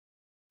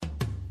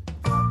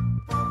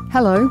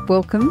Hello,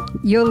 welcome.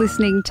 You're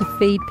listening to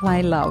Feed,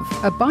 Play, Love,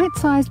 a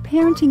bite-sized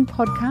parenting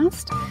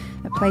podcast,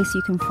 a place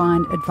you can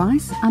find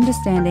advice,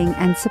 understanding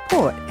and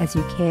support as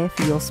you care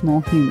for your small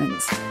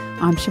humans.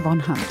 I'm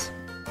Siobhan Hunt.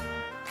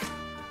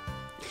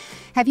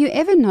 Have you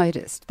ever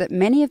noticed that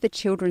many of the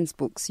children's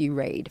books you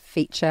read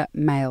feature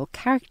male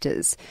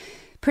characters?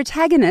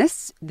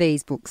 Protagonists,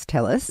 these books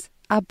tell us,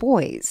 are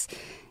boys.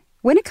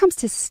 When it comes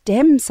to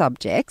STEM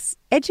subjects,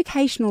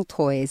 educational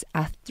toys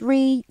are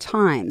 3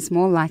 times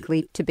more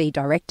likely to be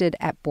directed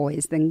at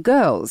boys than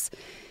girls.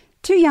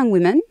 2 young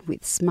women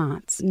with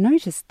smarts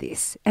noticed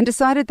this and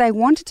decided they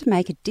wanted to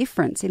make a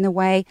difference in the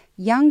way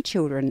young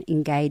children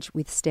engage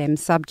with STEM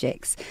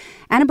subjects.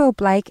 Annabelle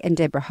Blake and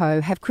Deborah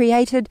Ho have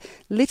created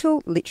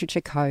Little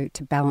Literature Co.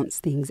 to balance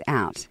things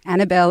out.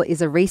 Annabelle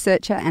is a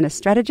researcher and a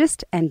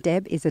strategist, and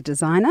Deb is a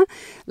designer.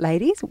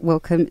 Ladies,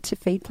 welcome to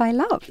Feed, Play,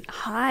 Love.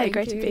 Hi,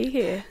 great to be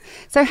here.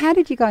 So how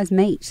did you guys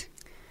meet?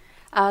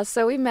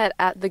 So we met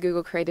at the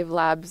Google Creative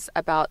Labs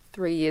about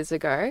 3 years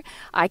ago.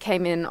 I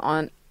came in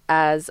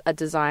as a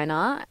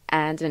designer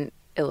and an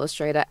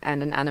illustrator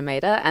and an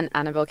animator, and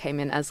Annabelle came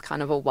in as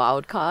kind of a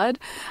wild card.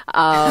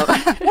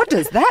 What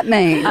does that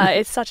mean?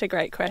 It's such a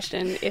great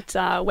question. It's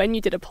when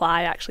you did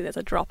apply, actually, there's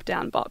a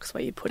drop-down box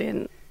where you put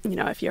in, you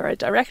know, if you're a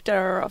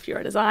director or if you're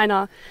a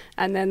designer,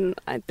 and then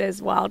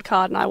there's wild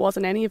card, and I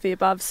wasn't any of the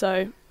above,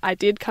 so I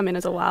did come in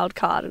as a wild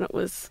card, and it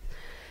was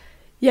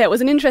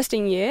an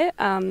interesting year.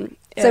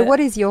 So what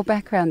is your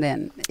background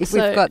then? If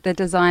we've got the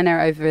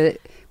designer over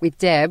with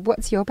Deb,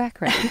 what's your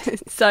background?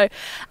 So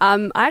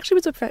I actually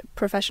was a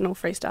professional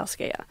freestyle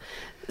skier.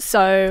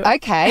 So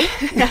okay,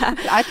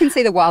 I can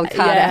see the wild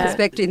card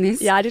aspect in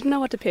this. Yeah, I didn't know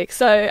what to pick.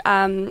 So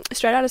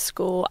straight out of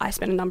school, I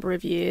spent a number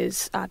of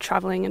years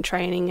travelling and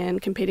training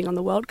and competing on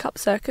the World Cup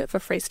circuit for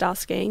freestyle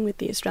skiing with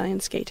the Australian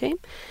ski team.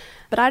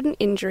 But I had an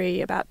injury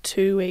about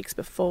 2 weeks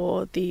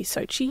before the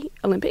Sochi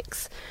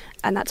Olympics,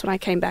 and that's when I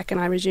came back and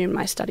I resumed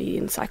my study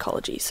in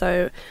psychology.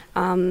 So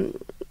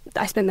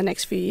I spent the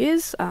next few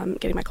years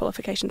getting my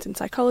qualifications in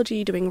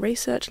psychology, doing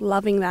research,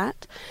 loving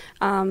that,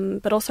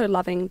 but also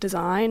loving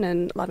design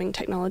and loving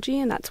technology.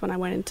 And that's when I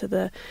went into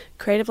the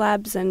creative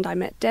labs and I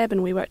met Deb,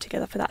 and we worked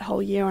together for that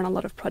whole year on a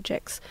lot of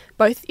projects,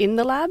 both in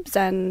the labs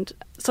and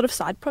sort of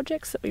side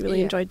projects that we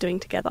really enjoyed doing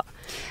together.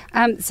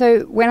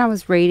 So when I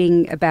was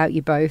reading about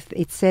you both,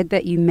 it said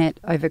that you met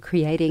over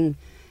creating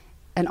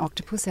an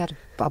octopus out of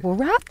bubble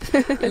wrap?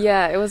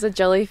 Yeah, it was a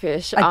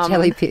jellyfish.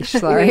 Jellyfish,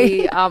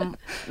 sorry.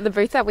 The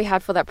brief that we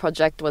had for that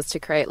project was to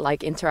create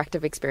like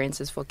interactive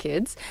experiences for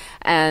kids.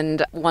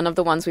 And one of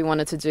the ones we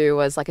wanted to do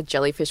was like a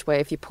jellyfish where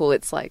if you pull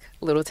its like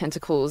little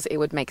tentacles, it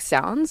would make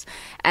sounds.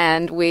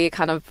 And we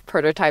kind of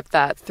prototyped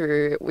that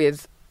through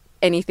with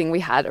anything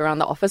we had around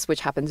the office, which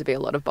happened to be a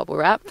lot of bubble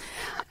wrap.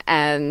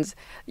 And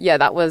yeah,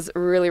 that was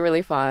really,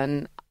 really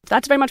fun.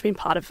 That's very much been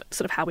part of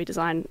sort of how we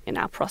design in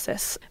our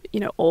process. You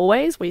know,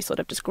 always we sort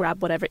of just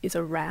grab whatever is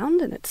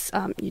around, and it's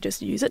you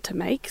just use it to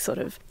make sort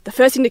of the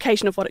first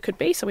indication of what it could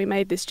be. So we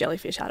made this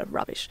jellyfish out of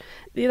rubbish.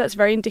 Yeah, that's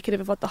very indicative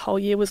of what the whole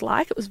year was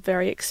like. It was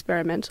very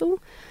experimental,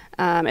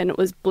 and it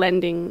was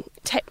blending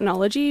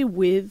technology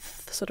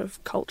with sort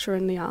of culture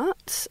and the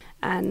arts.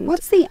 And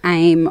what's the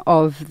aim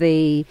of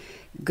the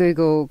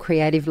Google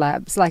Creative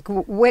Labs? Like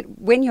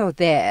when you're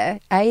there,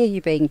 A, are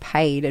you being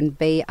paid, and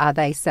B, are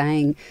they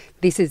saying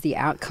this is the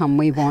outcome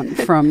we want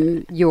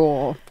from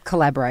your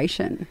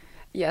collaboration?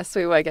 Yes,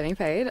 we were getting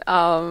paid.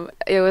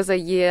 It was a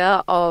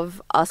year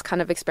of us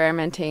kind of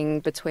experimenting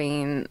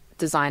between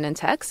design and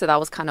tech. So that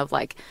was kind of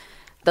like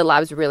the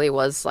labs really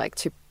was like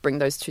to bring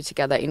those two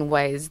together in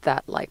ways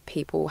that like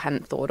people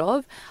hadn't thought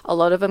of. A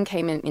lot of them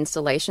came in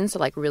installations, so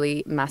like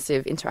really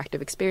massive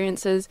interactive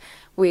experiences.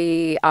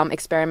 We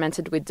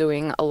experimented with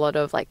doing a lot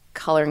of like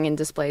colouring in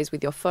displays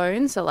with your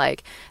phone. So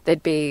like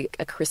there'd be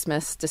a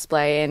Christmas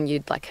display and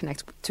you'd like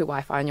connect to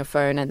Wi-Fi on your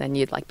phone, and then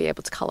you'd like be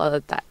able to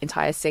colour that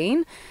entire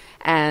scene.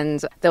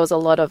 And there was a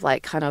lot of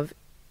like kind of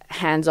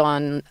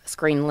hands-on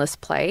screenless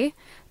play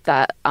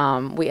that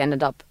we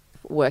ended up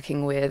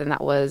working with, and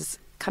that was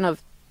kind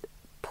of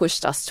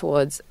pushed us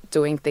towards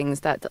doing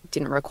things that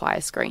didn't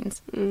require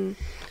screens. And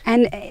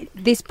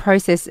this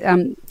process,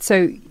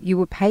 so you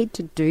were paid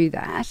to do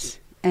that,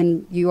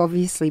 and you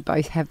obviously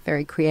both have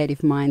very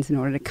creative minds in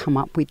order to come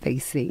up with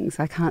these things.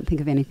 I can't think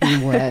of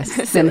anything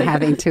worse than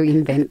having to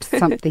invent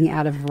something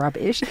out of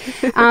rubbish.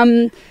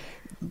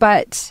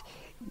 But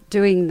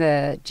doing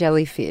the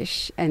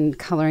jellyfish and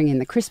colouring in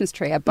the Christmas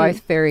tree are both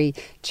very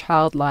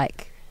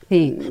childlike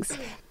things.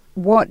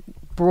 What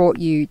brought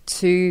you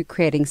to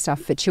creating stuff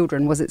for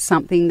children? Was it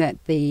something that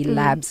the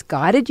labs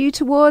guided you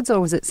towards, or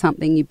was it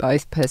something you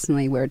both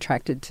personally were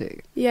attracted to?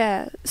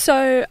 Yeah,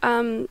 so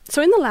in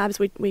the labs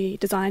we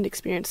designed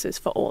experiences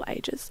for all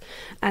ages,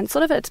 and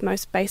sort of at its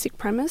most basic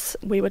premise,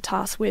 we were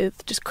tasked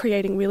with just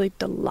creating really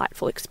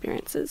delightful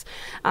experiences.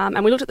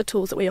 And we looked at the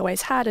tools that we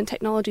always had, and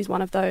technology is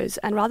one of those.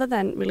 And rather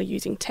than really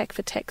using tech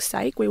for tech's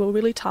sake, we were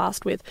really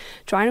tasked with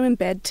trying to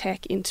embed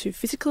tech into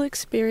physical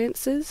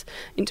experiences,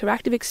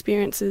 interactive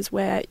experiences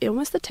where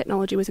almost the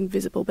technology was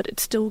invisible, but it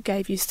still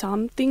gave you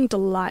something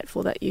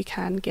delightful that you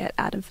can get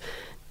out of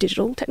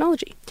digital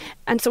technology.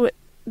 And so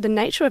the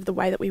nature of the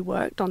way that we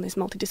worked on this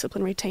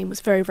multidisciplinary team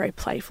was very, very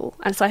playful.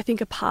 And so I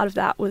think a part of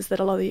that was that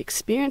a lot of the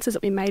experiences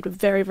that we made were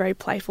very, very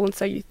playful. And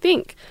so you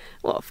think,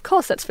 well, of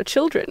course that's for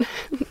children.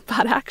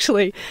 But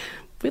actually,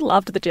 we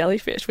loved the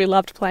jellyfish. We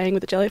loved playing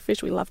with the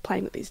jellyfish. We loved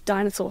playing with these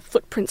dinosaur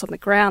footprints on the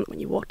ground. When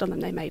you walked on them,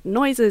 they made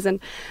noises.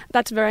 And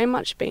that's very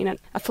much been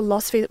a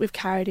philosophy that we've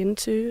carried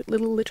into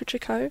Little Literature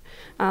Co.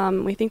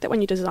 We think that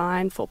when you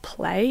design for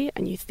play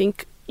and you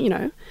think, you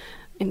know,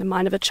 in the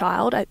mind of a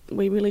child,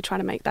 we really try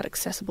to make that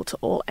accessible to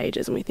all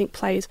ages. And we think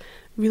play is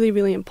really,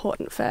 really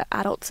important for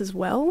adults as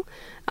well.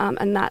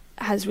 And that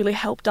has really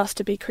helped us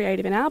to be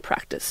creative in our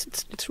practice.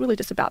 It's really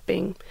just about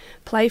being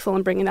playful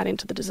and bringing that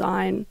into the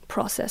design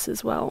process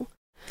as well.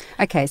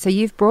 Okay, so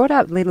you've brought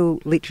up Little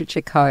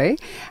Literature Co.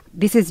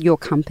 This is your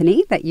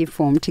company that you've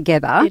formed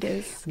together. It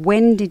is.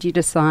 When did you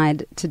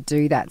decide to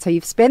do that? So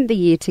you've spent the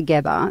year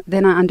together.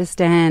 Then I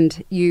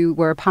understand you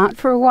were apart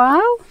for a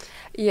while?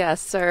 Yeah,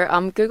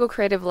 so Google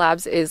Creative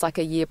Labs is like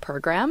a year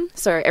program.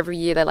 So every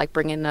year they like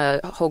bring in a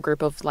whole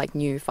group of like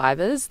new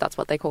fivers, that's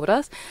what they called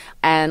us.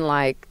 And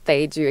like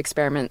they do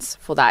experiments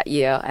for that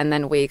year and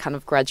then we kind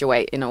of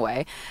graduate in a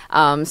way.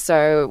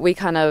 So we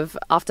kind of,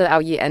 after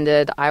our year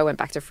ended, I went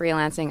back to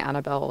freelancing.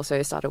 Annabelle also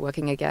started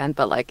working again,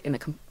 but like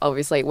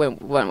obviously we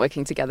weren't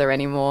working together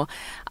anymore.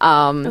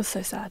 It was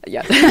so sad.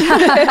 Yeah.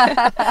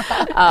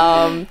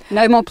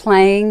 No more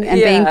playing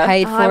and being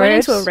paid for it? I went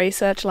into a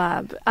research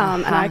lab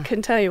and I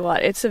can tell you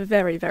what, it's a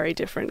very, very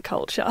different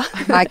culture.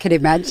 I can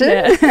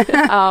imagine.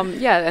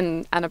 Yeah,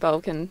 and Annabelle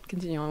can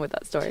continue on with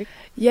that story.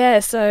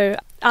 Yeah, so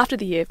after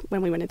the year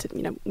when we went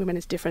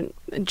into different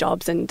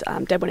jobs and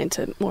Deb went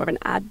into more of an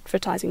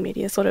advertising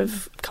media sort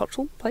of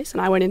cultural place and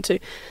I went into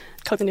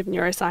cognitive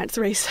neuroscience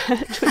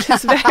research, which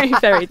is very,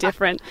 very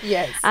different.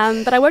 Yes.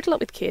 But I worked a lot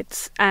with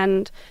kids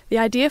and the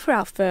idea for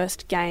our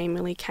first game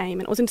really came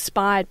and it was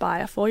inspired by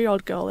a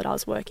 4-year-old girl that I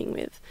was working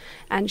with.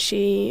 And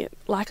she,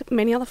 like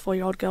many other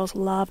 4-year-old girls,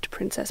 loved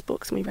princess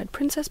books and we read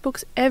princess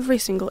books every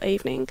single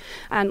evening.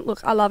 And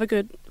look, I love a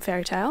good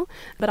fairy tale,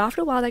 but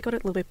after a while they got a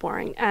little bit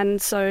boring. And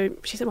so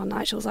she said one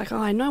night, she was like, oh,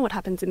 I know what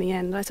happens in the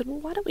end. And I said, well,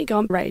 why don't we go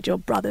and raid your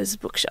brother's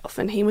bookshelf?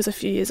 And he was a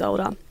few years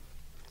older.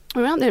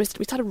 We went out there,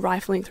 we started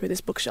rifling through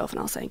this bookshelf and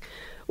I was saying,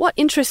 what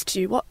interests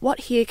you? What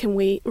here can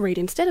we read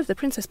instead of the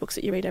princess books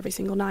that you read every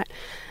single night?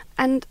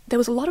 And there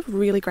was a lot of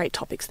really great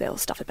topics there,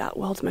 stuff about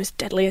world's most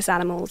deadliest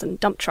animals and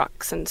dump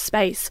trucks and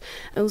space.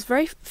 It was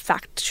very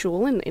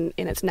factual in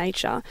its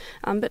nature,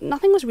 but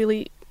nothing was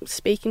really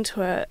speaking to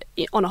her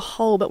on a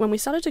whole. But when we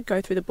started to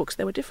go through the books,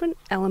 there were different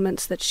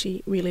elements that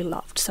she really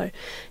loved. So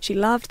she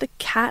loved the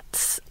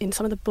cats in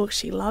some of the books.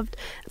 She loved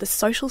the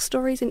social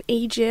stories in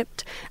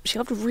Egypt. She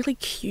loved really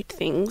cute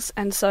things.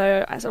 And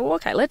so I said, well,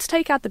 okay, let's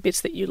take out the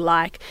bits that you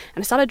like.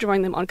 And I started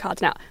drawing them on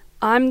cards. Now,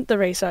 I'm the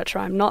researcher,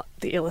 I'm not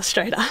the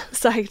illustrator.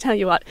 So I can tell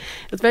you what,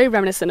 it was very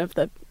reminiscent of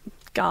the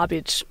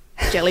garbage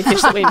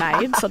jellyfish that we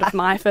made. Sort of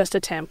my first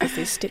attempt with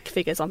these stick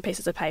figures on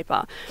pieces of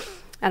paper.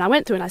 And I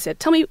went through and I said,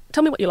 tell me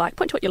what you like,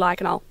 point to what you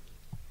like and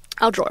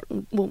I'll draw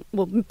it.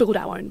 We'll build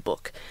our own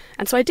book.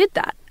 And so I did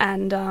that.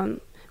 And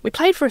we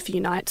played for a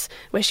few nights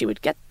where she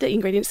would get the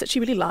ingredients that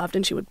she really loved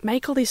and she would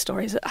make all these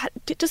stories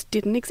that just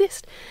didn't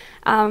exist.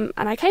 And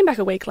I came back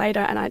a week later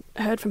and I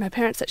heard from her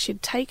parents that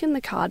she'd taken the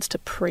cards to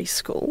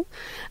preschool,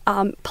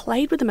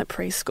 played with them at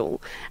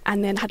preschool,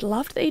 and then had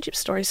loved the Egypt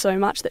story so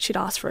much that she'd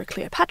asked for a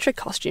Cleopatra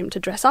costume to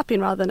dress up in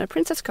rather than a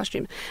princess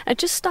costume. And it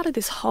just started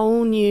this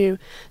whole new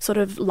sort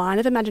of line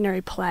of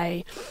imaginary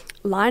play,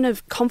 line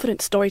of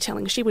confident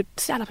storytelling. She would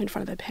stand up in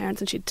front of her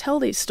parents and she'd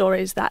tell these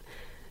stories that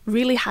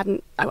really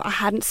I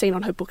hadn't seen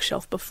on her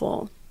bookshelf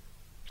before.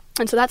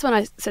 And so that's when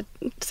I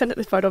sent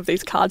the photo of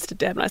these cards to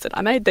Deb and I said,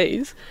 I made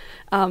these.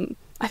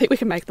 I think we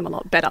can make them a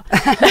lot better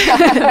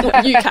than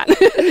what you can.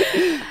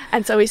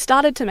 And so we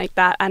started to make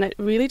that and it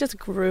really just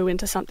grew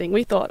into something.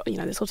 We thought,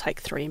 this will take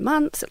 3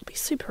 months. It'll be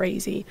super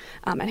easy.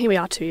 And here we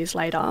are 2 years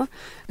later.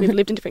 We've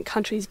lived in different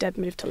countries. Deb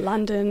moved to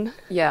London.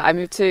 Yeah, I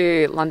moved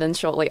to London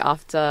shortly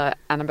after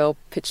Annabelle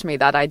pitched me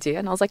that idea.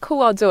 And I was like,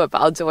 cool, I'll do it,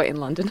 but I'll do it in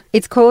London.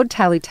 It's called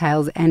Tally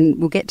Tales and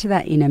we'll get to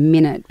that in a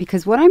minute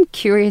because what I'm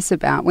curious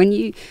about, when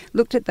you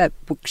looked at that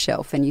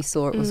bookshelf and you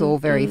saw it was all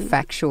very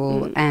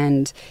factual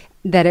and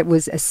that it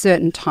was a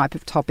certain type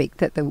of topic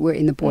that there were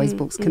in the boys'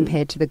 books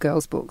compared to the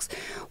girls' books.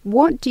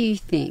 What do you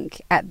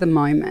think at the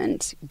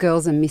moment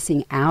girls are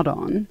missing out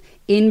on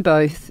in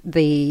both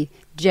the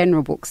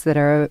general books that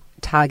are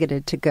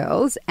targeted to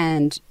girls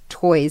and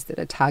toys that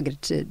are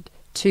targeted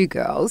to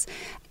girls?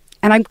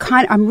 And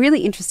I'm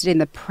really interested in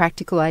the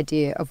practical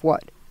idea of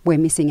what we're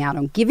missing out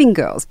on giving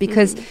girls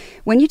because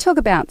when you talk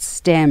about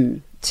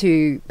STEM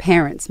to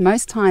parents,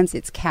 most times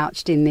it's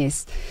couched in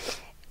this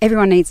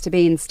everyone needs to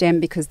be in STEM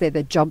because they're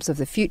the jobs of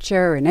the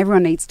future and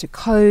everyone needs to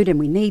code and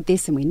we need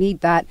this and we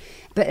need that.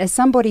 But as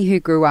somebody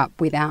who grew up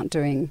without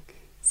doing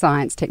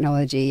science,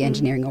 technology,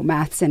 engineering or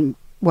maths, and,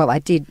 well, I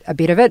did a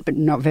bit of it but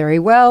not very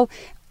well,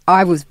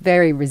 I was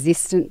very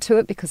resistant to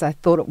it because I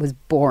thought it was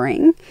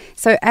boring.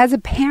 So as a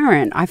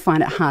parent, I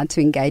find it hard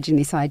to engage in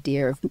this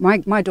idea of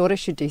my daughter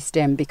should do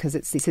STEM because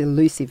it's this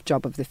elusive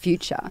job of the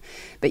future.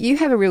 But you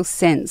have a real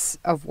sense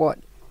of what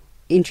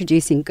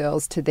introducing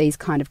girls to these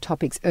kind of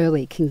topics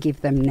early can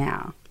give them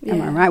now. Yeah.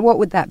 Am I right? What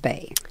would that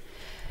be?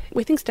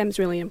 We think STEM is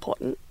really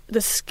important.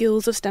 The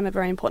skills of STEM are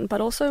very important,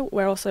 but also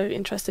we're also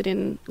interested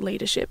in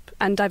leadership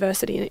and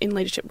diversity in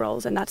leadership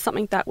roles, and that's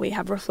something that we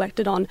have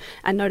reflected on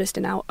and noticed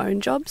in our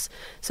own jobs.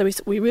 So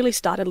we really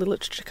started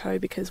Literature Co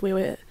because we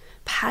were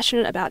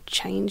passionate about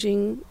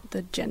changing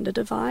the gender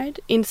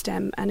divide in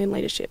STEM and in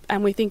leadership,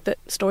 and we think that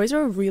stories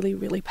are a really,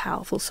 really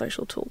powerful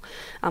social tool.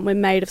 We're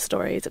made of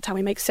stories. It's how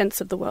we make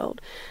sense of the world.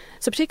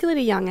 So particularly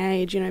at a young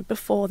age,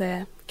 before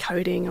they're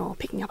coding or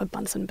picking up a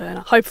Bunsen burner,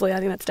 hopefully, I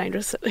think that's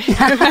dangerous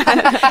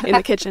in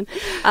the kitchen.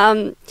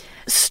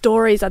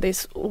 Stories are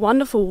this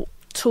wonderful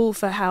tool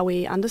for how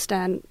we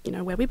understand,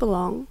 where we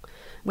belong,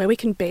 where we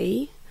can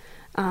be,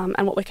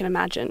 and what we can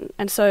imagine.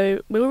 And so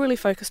we were really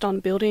focused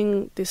on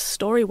building this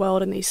story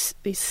world and these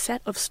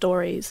set of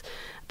stories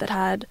that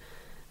had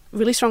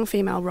really strong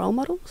female role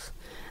models.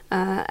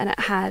 And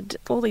it had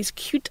all these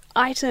cute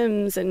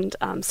items and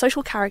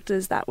social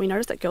characters that we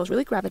noticed that girls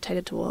really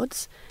gravitated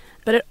towards.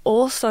 But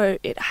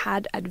it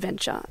had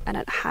adventure, and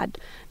it had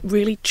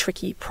really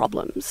tricky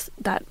problems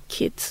that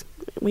kids,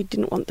 we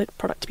didn't want the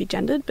product to be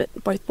gendered, but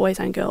both boys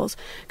and girls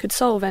could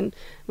solve. And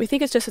we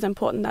think it's just as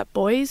important that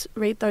boys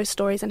read those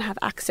stories and have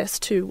access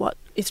to what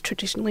is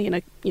traditionally in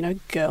a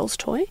girl's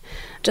toy,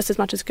 just as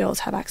much as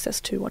girls have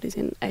access to what is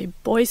in a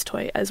boy's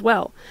toy as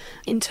well.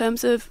 In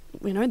terms of,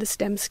 the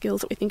STEM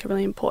skills that we think are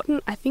really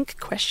important, I think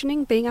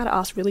questioning, being able to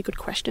ask really good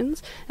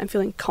questions and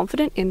feeling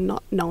confident in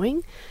not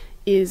knowing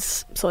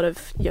is sort of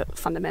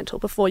fundamental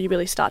before you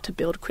really start to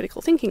build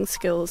critical thinking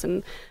skills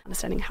and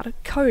understanding how to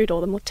code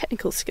or the more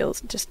technical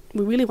skills.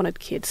 We really wanted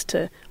kids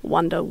to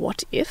wonder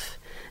what if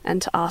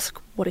and to ask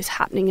what is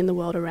happening in the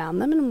world around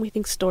them, and we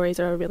think stories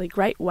are a really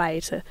great way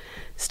to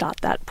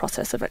start that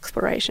process of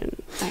exploration.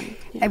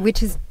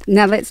 Which is,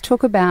 now let's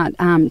talk about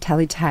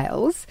Tally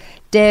Tales.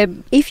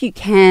 Deb, if you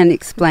can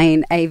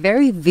explain a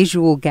very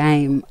visual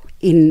game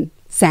in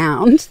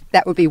sound,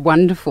 that would be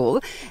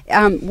wonderful.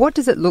 What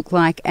does it look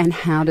like and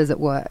how does it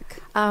work?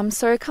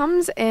 So it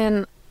comes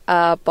in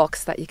a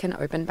box that you can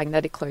open,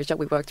 magnetic closure.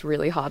 We worked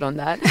really hard on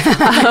that.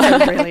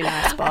 It's a really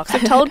nice box.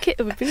 We've been told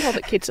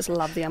that kids just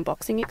love the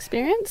unboxing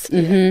experience.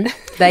 Mm-hmm.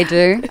 They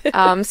do.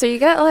 So you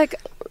get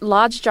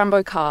large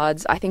jumbo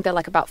cards. I think they're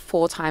about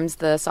 4 times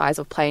the size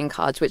of playing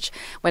cards, which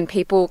when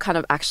people kind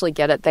of actually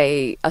get it,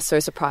 they are so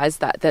surprised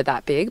that they're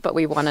that big. But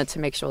we wanted to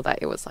make sure that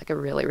it was a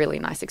really, really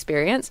nice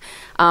experience.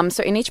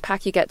 So in each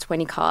pack, you get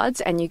 20 cards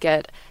and you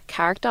get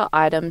character,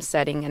 item,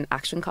 setting, and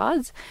action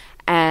cards.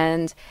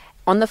 And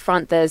on the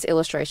front, there's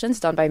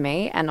illustrations done by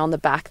me, and on the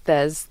back,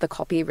 there's the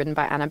copy written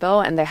by Annabelle,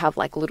 and they have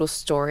little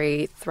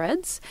story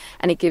threads,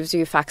 and it gives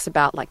you facts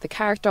about the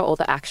character or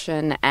the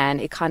action,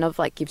 and it kind of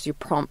gives you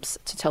prompts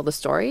to tell the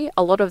story.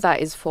 A lot of that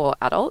is for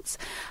adults,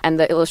 and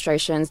the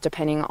illustrations,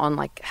 depending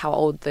on how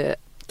old the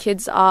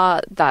kids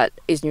are, that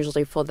is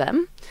usually for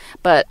them,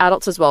 but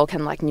adults as well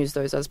can use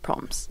those as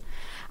prompts.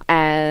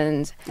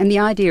 And the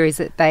idea is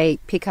that they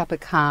pick up a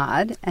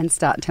card and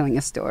start telling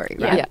a story,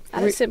 right? Yeah.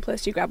 At its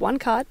simplest, you grab one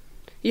card,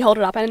 you hold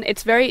it up, and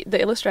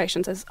the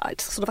illustrations,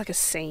 it's sort of like a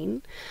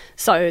scene.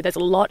 So there's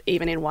a lot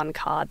even in one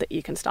card that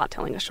you can start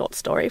telling a short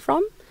story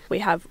from. We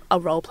have a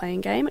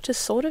role-playing game, which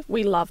is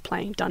we love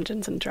playing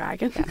Dungeons and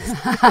Dragons.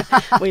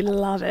 We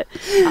love it.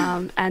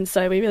 And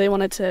so we really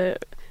wanted to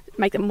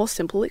make a more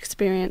simple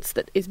experience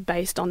that is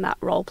based on that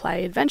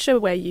role-play adventure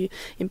where you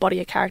embody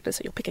a character.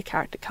 So you'll pick a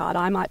character card.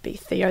 I might be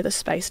Theo the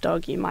space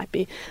dog. You might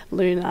be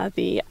Luna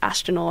the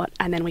astronaut.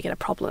 And then we get a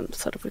problem.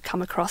 We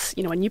come across,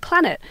 a new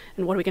planet.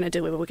 And what are we going to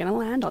do? Are we going to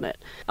land on it?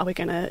 Are we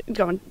going to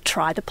go and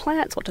try the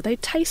plants? What do they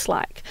taste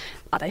like?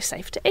 Are they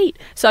safe to eat?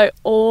 So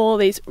all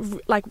these,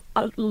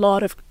 a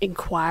lot of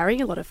inquiry,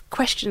 a lot of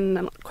questioning,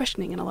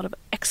 and a lot of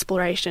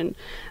exploration.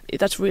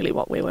 That's really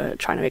what we were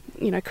trying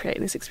to, create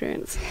in this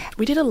experience.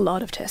 We did a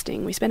lot of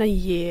testing. We spent a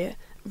year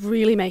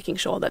really making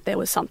sure that there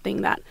was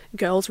something that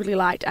girls really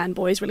liked and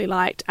boys really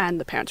liked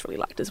and the parents really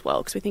liked as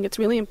well, because we think it's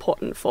really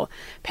important for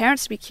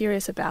parents to be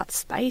curious about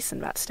space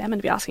and about STEM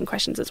and to be asking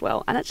questions as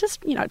well. And it's just,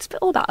 it's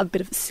all about a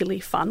bit of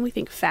silly fun. We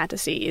think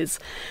fantasy is,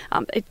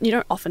 you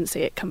don't often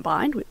see it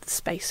combined with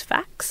space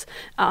facts,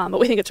 but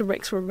we think it's a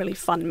really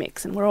fun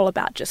mix, and we're all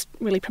about just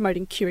really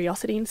promoting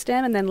curiosity in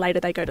STEM, and then later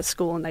they go to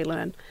school and they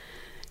learn,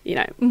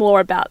 more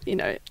about,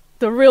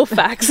 the real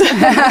facts.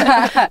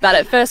 But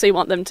at first we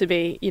want them to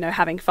be,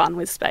 having fun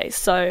with space.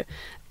 So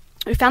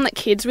we found that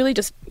kids really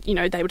just,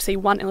 they would see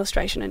one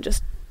illustration and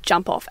just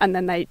jump off, and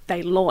then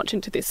they launch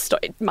into this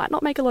story. It might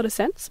not make a lot of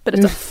sense, but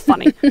it's a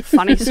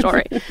funny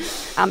story.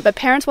 But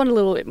parents want a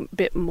little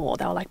bit more.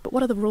 They were like, but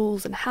what are the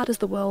rules, and how does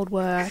the world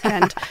work,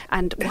 and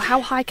well,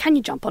 how high can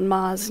you jump on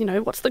Mars?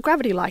 What's the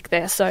gravity like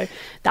there? So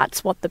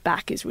that's what the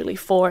back is really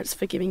for. It's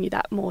for giving you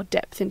that more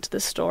depth into the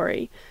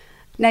story.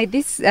 Now,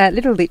 this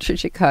Little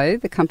Literature Co.,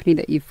 the company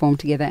that you've formed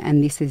together,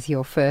 and this is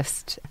your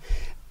first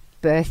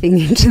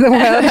birthing into the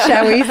world,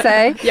 shall we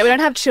say? Yeah, we don't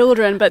have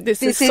children, but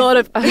this is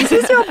your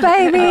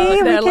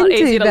baby. They're a lot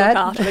easier to that. look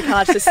after. The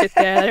cats just sit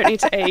there. They don't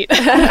need to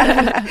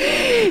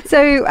eat.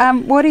 So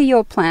what are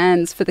your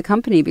plans for the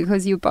company?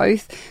 Because you're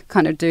both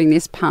kind of doing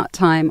this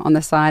part-time on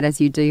the side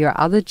as you do your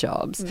other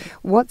jobs.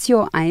 What's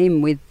your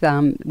aim with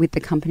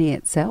the company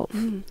itself?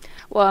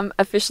 Well, I'm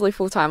officially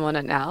full-time on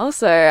it now.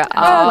 So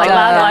like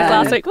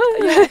last week.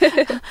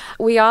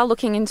 we are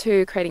looking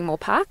into creating more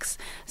packs.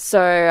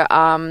 So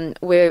I'm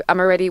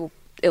already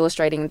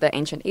illustrating the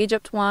ancient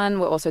Egypt one.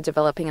 We're also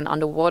developing an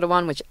underwater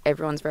one, which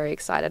everyone's very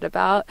excited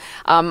about.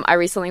 I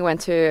recently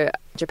went to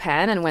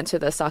Japan and went to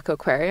the Osaka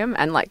Aquarium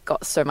and like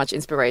got so much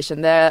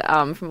inspiration there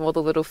from all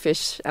the little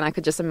fish, and I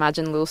could just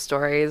imagine little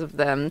stories of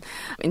them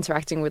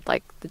interacting with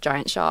like the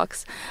giant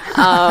sharks.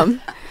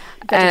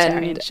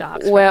 Vegetarian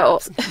sharks.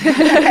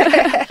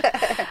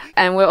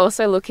 And we're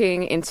also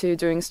looking into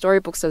doing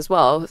storybooks as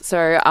well.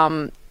 So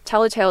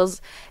Teller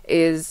Tales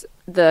is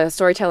the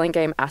storytelling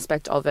game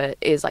aspect of it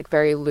is like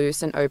very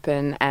loose and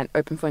open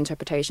for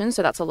interpretation.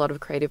 So that's a lot of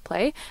creative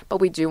play.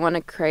 But we do want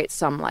to create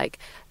some like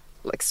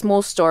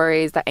small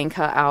stories that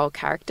anchor our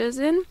characters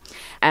in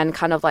and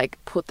kind of like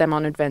put them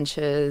on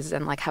adventures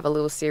and like have a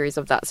little series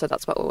of that. So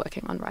that's what we're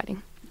working on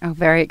writing. Oh,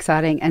 very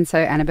exciting. And so,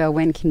 Annabelle,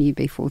 when can you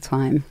be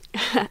full-time?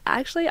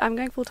 Actually, I'm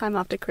going full-time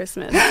after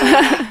Christmas.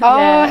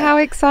 Oh, how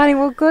exciting.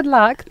 Well, good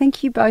luck.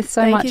 Thank you both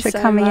so much for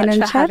coming in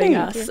and chatting.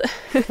 Us.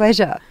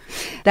 Pleasure.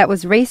 That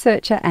was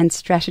researcher and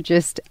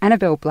strategist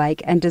Annabelle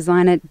Blake and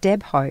designer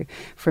Deb Ho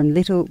from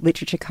Little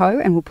Literature Co.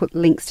 And we'll put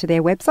links to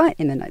their website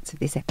in the notes of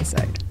this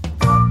episode.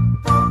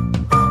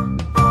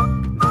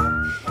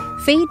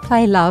 Feed,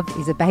 Play, Love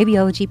is a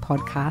babyology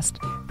podcast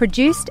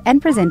produced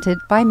and presented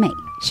by me,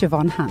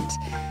 Siobhan Hunt.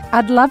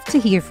 I'd love to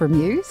hear from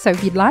you, so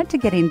if you'd like to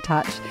get in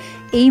touch,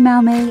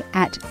 email me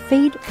at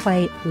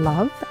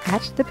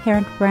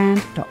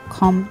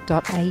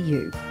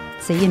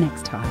feedplaylove@theparentbrand.com.au. See you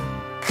next time.